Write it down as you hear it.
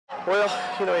Well,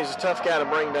 he's a tough guy to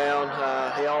bring down.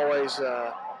 He always,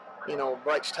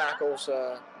 breaks tackles.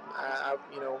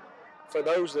 For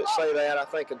those that say that, I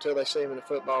think until they see him in a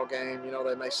football game,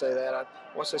 they may say that.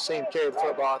 Once they see him carry the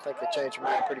football, I think they change their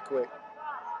mind pretty quick.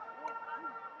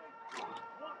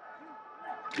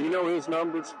 Do you know his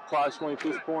numbers approximately at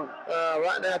this point?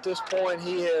 Right now, at this point,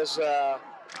 he has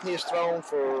thrown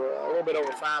for a little bit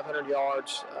over 500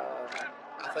 yards.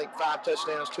 I think 5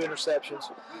 touchdowns, 2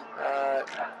 interceptions.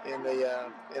 In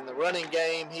the running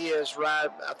game, he is right.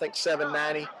 I think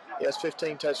 790. He has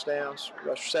 15 touchdowns,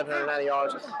 rushed for 790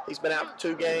 yards. He's been out for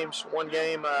 2 games. One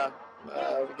game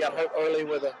got hurt early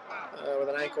with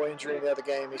an ankle injury. The other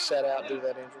game, he sat out due to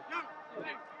that injury.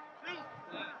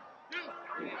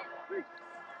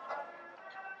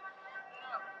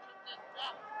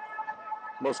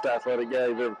 Most athletic guy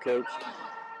you've ever coached?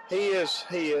 He is.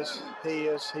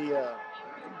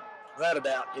 Without a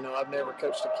doubt, I've never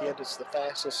coached a kid that's the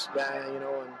fastest guy, in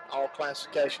all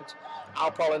classifications. I'll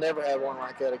probably never have one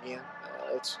like that again.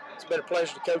 It's been a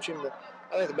pleasure to coach him.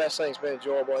 I think the best thing's been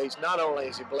enjoyable. He's not only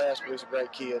is he blessed, but he's a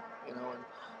great kid, and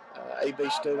AB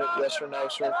student, yes or no,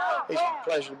 sir. He's a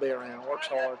pleasure to be around. Works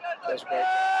hard, does a great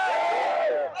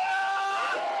job.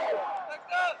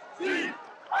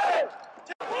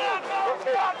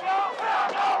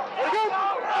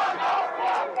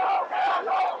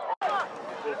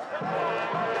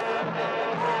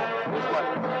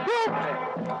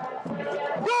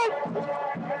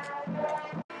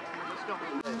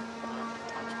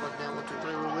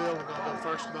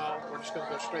 First of all, we're just going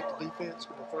to go straight to defense.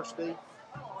 We'll go first D.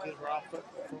 Get her off foot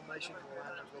formation. We'll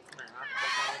line up and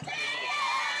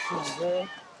go from there.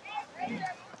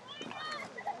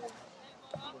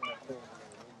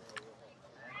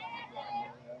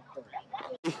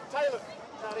 Taylor,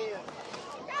 not in.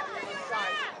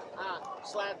 Inside.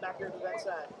 Slide back here to that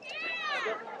side.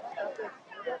 Out there.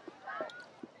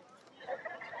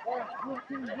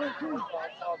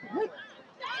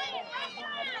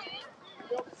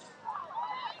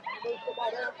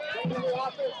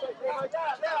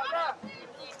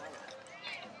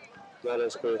 That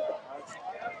is good.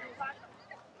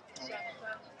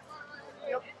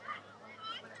 Yep.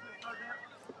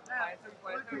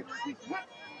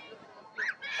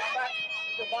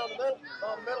 Down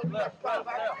the middle, left, back.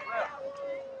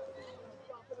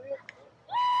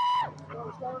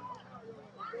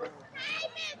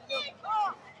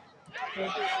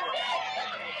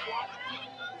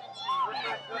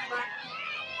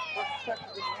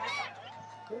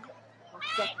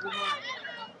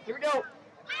 Here we go.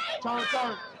 Turn.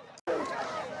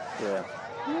 Yeah.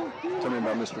 Tell me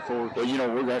about Mr. Forbes. Well, we're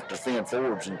going to have to defend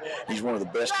Forbes, and he's one of the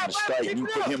best in the state. And you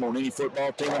put him on any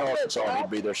football team in Arkansas, he'd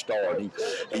be their star.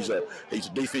 He's a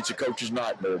defensive coach's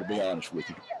nightmare, to be honest with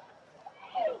you.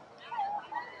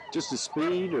 Just his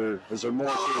speed, or is there more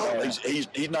to that?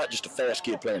 He's not just a fast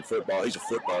kid playing football. He's a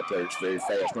football player that's very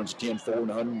fast, runs a 10-4 and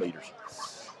 100 meters.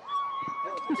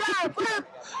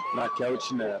 Not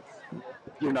coaching that.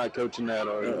 You're not coaching that,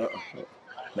 are you?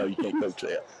 No, you can't coach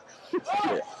that.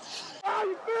 Yeah.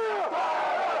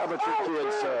 How about your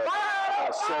kids,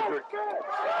 Cedric?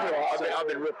 I've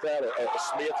been real proud of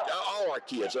Smith. All our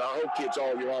kids, our whole kids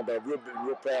all year long, but I've been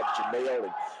real proud of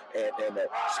Janelle and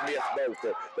Smith both.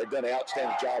 They've done an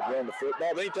outstanding job running the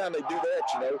football. But anytime they do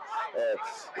that,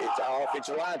 our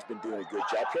offensive line's been doing a good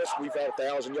job. Plus, we've had a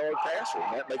 1,000-yard passer,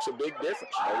 and that makes a big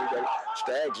difference. We've got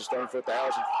Staggs is throwing for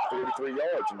 1,043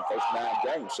 yards in the first 9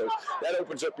 games. So that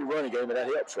opens up your running game, and that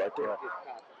helps right there.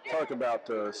 Talk about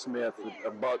Smith,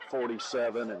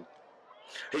 $147, and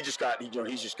we got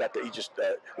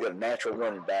a natural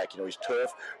running back. He's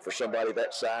tough for somebody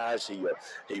that size.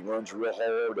 He runs real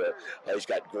hard. He's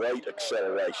got great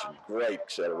acceleration.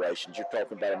 You're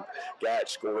talking about a guy that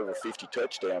scored over 50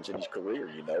 touchdowns in his career,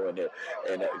 and going to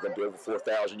be over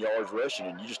 4,000 yards rushing,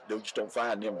 and you just don't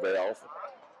find them very often.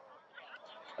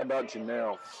 How about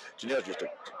Janelle? Janelle's just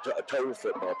a total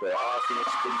football player.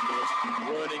 Offense, defense,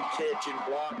 running, catching,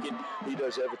 blocking. He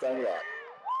does everything right.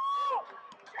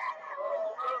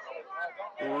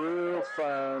 Real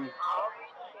fine.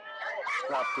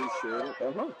 I appreciate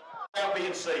it. Without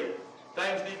being said.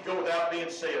 Things need to go without being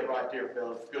said right there,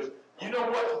 fellas, because you know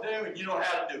what to do and you know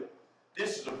how to do it.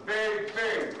 This is a very,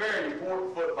 very, very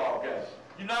important football game.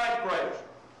 United Graders,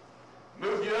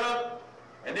 move you up,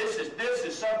 and this is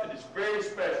something that's very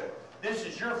special. This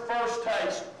is your first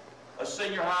taste of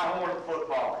senior high Hornet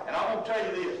football, and I'm going to tell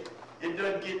you this: it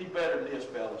doesn't get any better than this,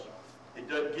 fellas. It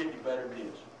doesn't get any better than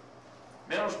this.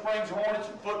 Mineral Springs Hornets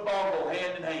and football go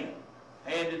hand in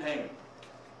hand.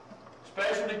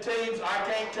 Specialty teams, I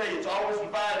can't tell you, it's always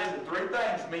divided into 3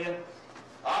 things, men.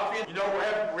 Offense, we're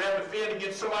having to defend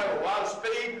against somebody with a lot of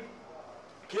speed,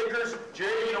 Kickers,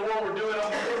 Jerry, you know what we're doing on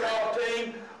the football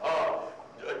team.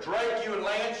 Drake, you and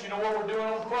Lance, you know what we're doing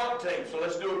on the punt team. So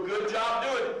let's do a good job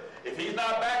doing it. If he's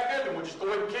not back there, then we'll just go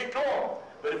ahead and kick normal.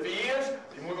 But if he is,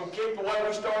 then we're going to kick the way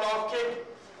we start off kicking.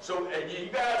 So, and you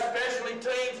guys, specialty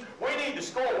teams, we need to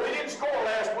score. We didn't score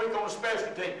last week on the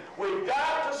specialty team. We've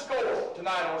got to score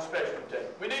tonight on the specialty team.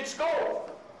 We need to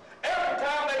score. Every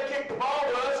time they kick the ball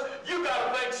to us, you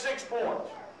got to think 6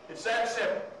 points. It's that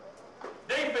simple.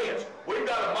 Defense, we've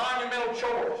got a monumental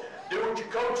chore. Do what your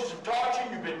coaches have taught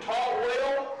you. You've been taught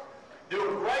well. Do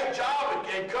a great job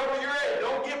and cover your head.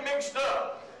 Don't get mixed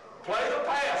up. Play the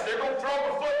pass. They're going to throw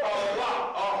the football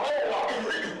a whole lot.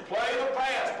 Play the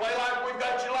pass. Play like we've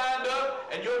got you lined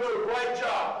up, and you'll do a great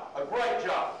job. A great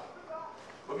job.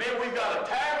 But man, we've got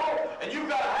to tackle, and you've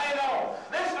got to hang on.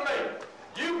 Listen to me.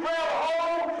 You grab a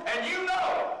hold, and you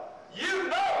know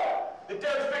that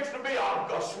there's fixing to be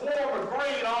a swarm of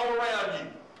green all around you.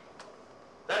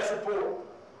 That's important.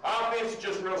 Our offense is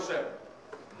just real simple.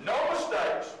 No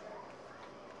mistakes.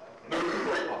 Move the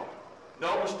football.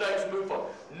 No mistakes, move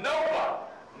forward.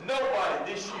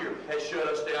 Nobody this year has shut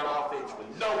us down offensively.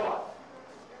 Nobody.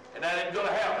 And that ain't going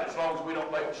to happen as long as we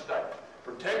don't make mistakes.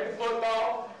 Protect the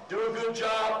football, do a good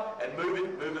job, and move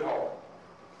it home.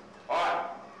 All right.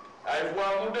 That's what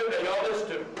I'm going to do now. Y'all listen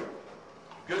to me.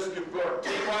 Just for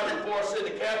team wise before I send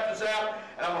the captains out,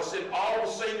 and I'm going to send all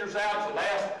the seniors out to the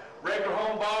last regular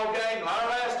home ball game, not our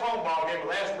last home ball game, but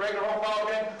last regular home ball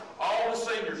game. All the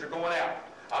seniors are going out.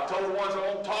 I told the ones that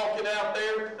won't talking out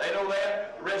there, they know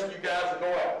that. The rest of you guys will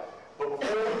go out. But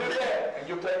before we do that, and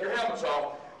you'll take your helmets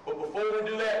off, but before we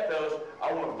do that, fellas,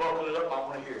 I want to buckle it up. I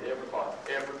want to hear it.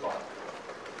 Everybody.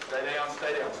 Stay down,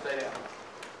 stay down, stay down.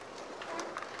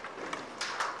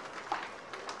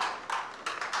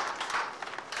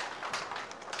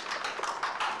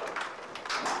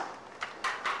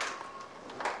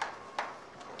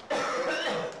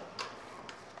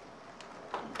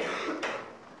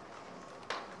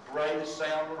 Greatest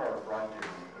sound on earth right there.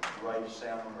 The greatest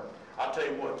sound on earth. I'll tell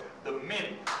you what, the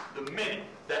minute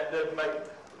that doesn't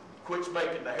quits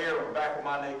making the hair on the back of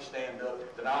my neck stand up,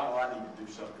 then I know I need to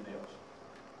do something else.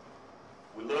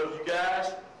 We love you guys.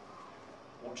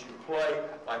 I want you to play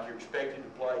like you're expected to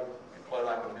play and play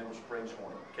like a Middle Springs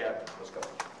Hornet. Captain, let's go.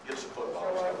 Get some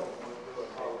football. Let's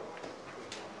go.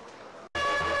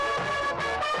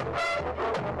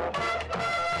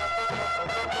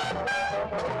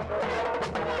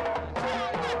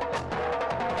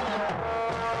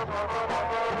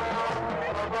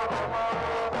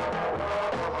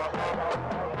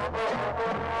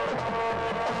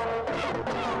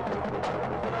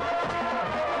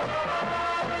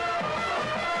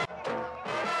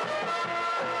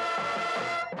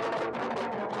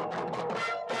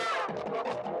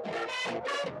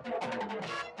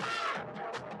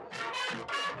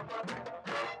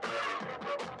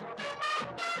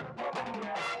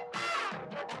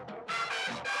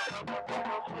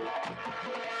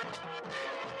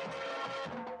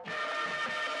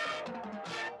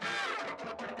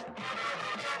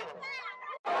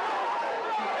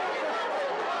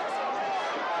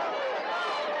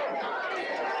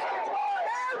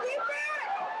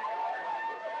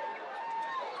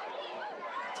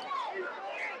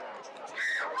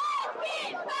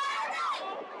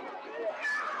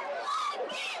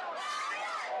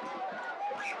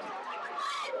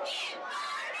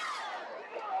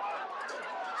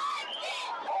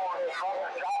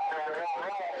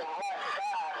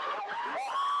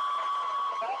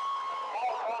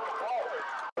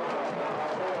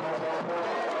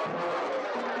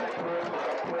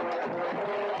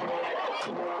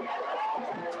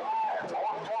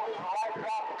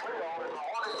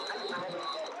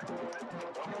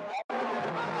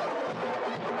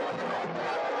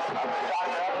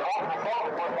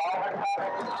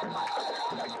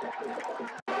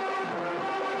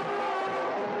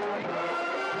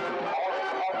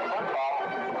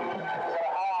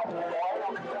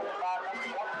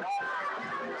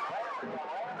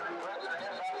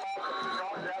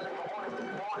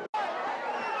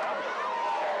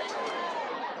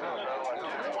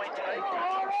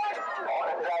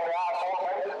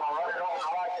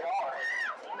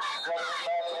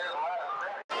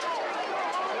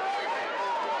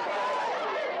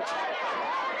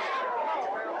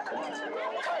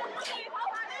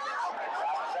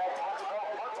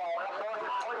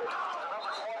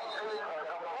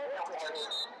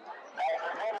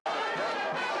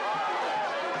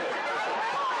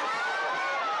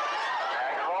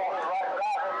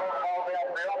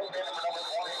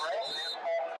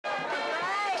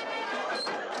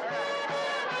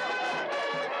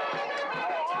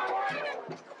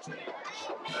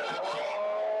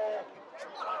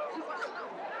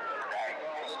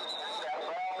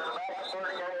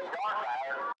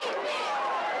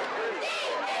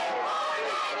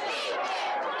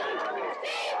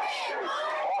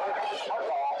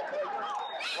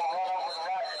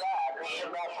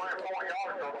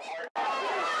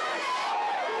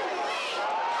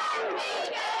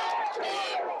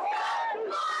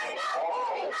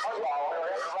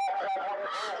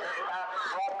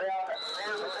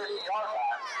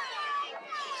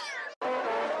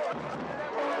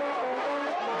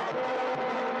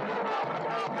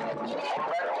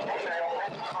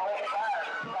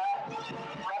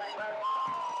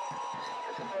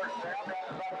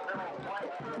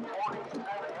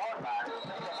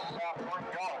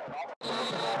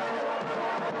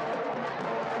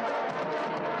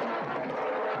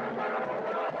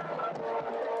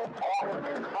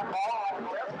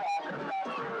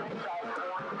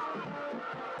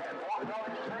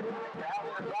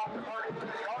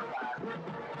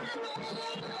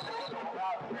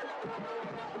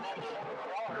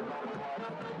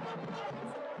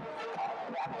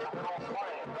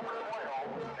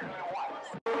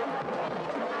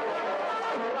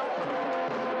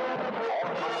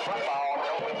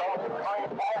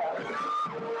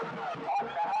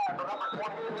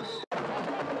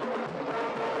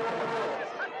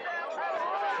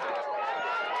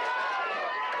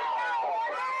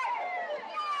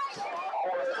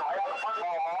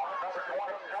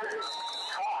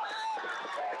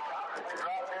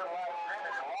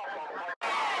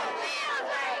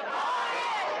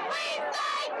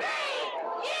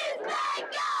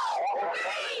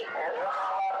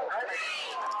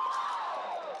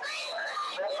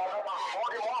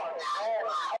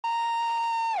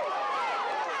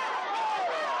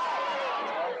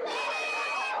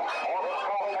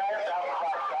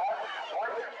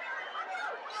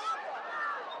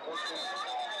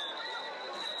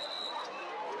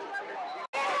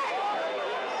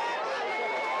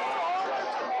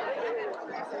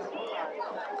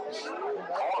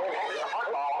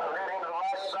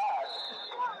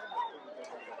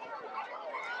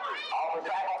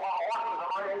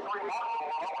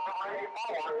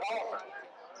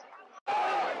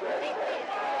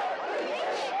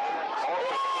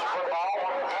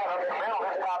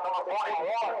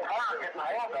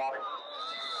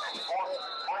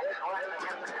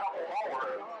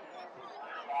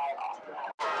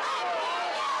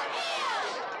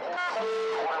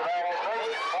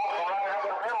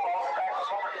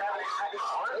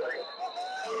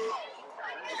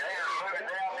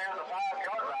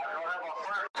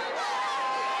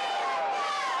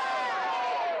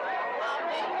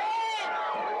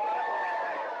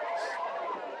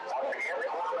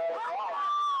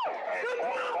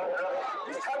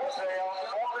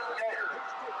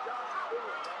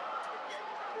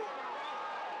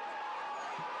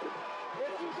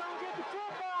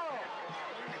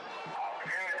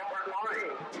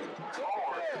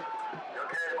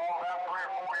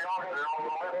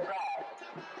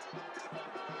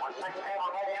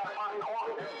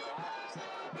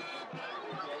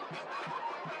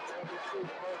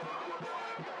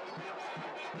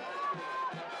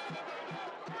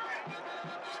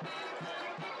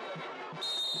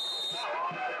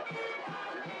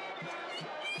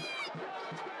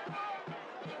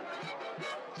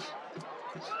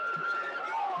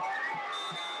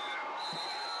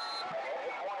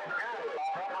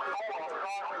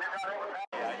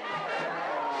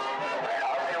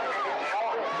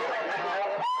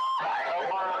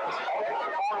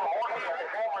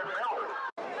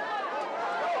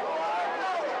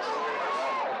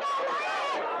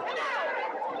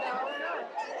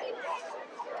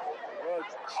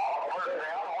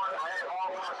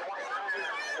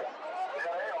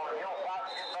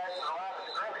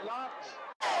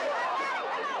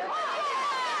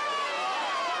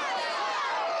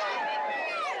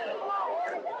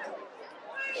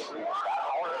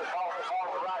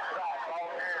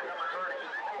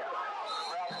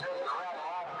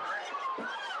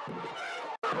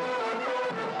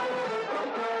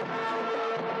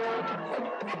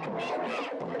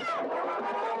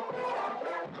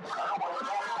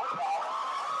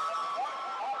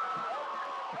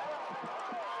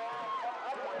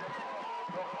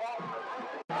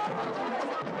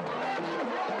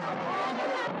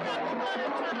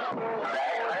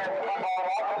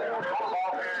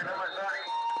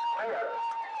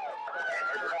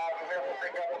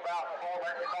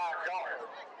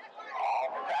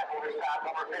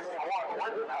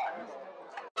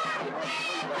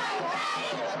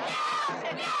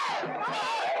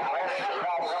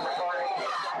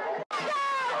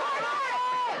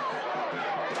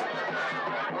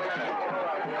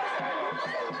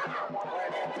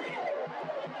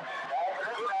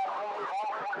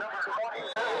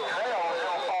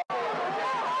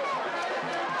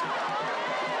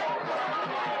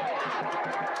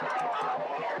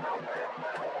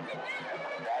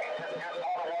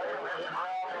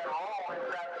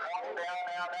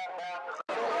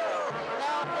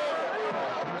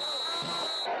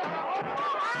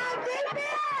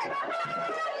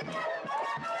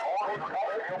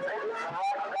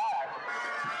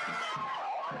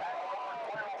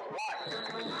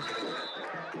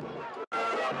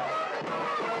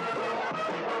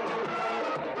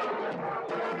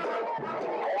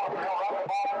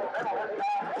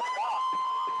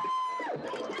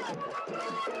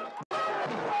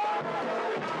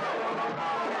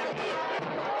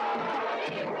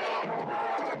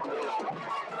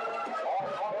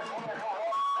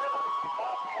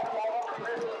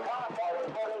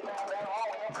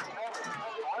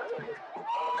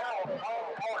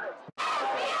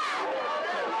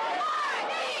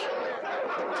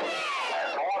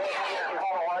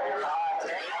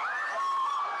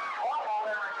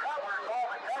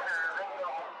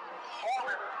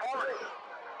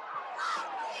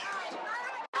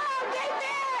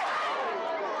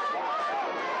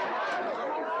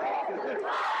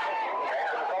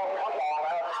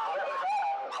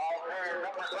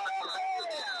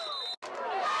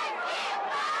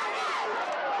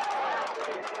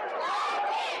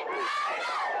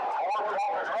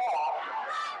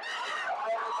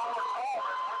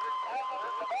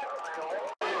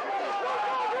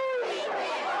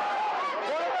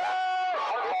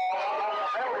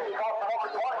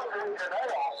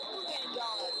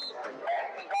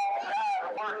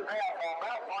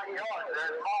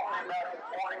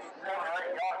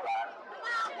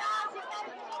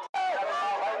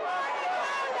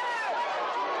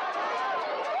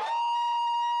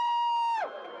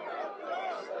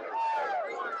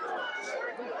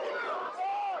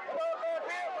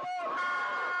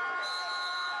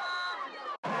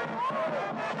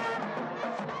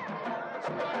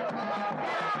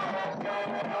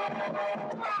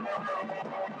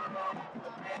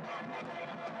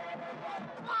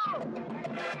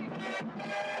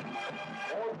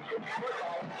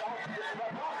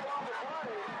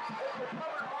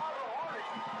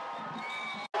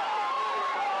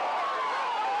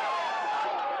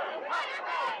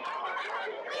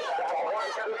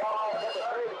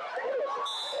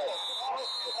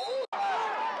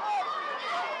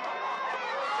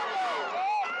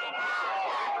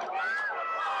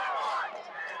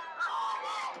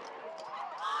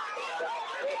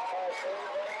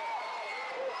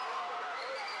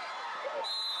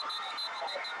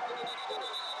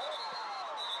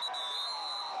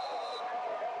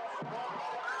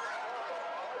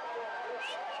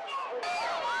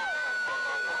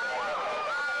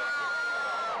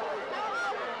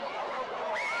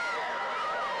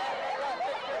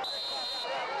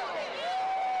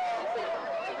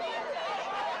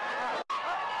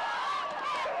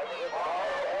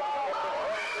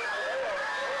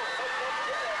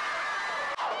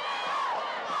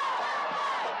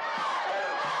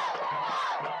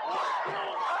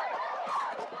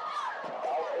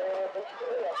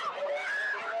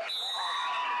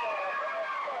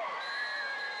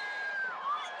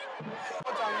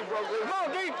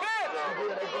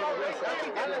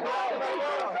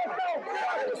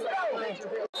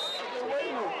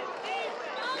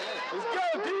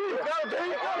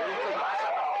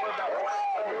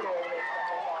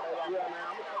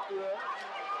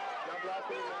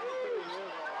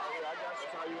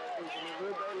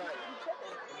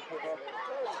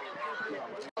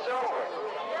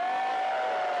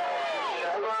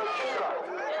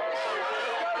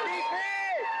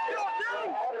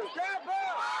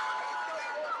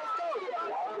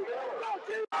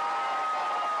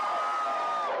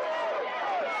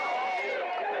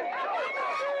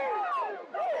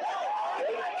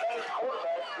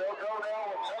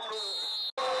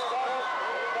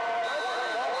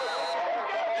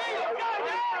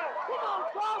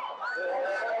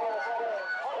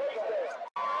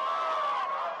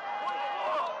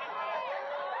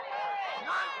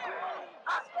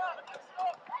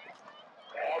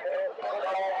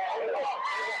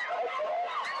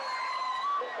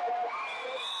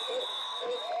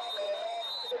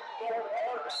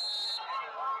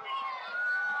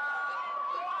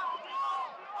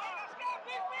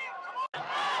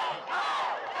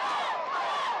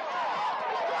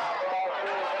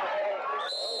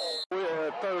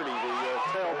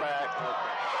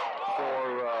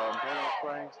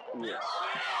 Yes.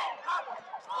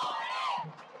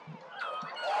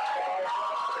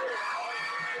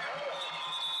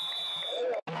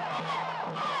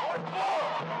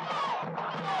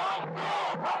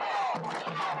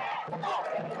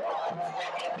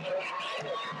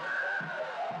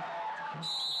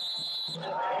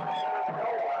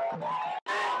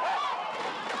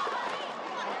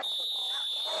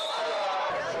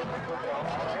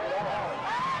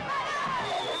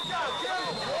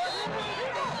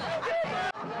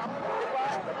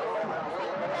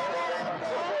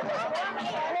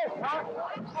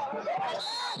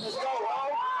 Let's go,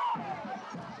 Ryan.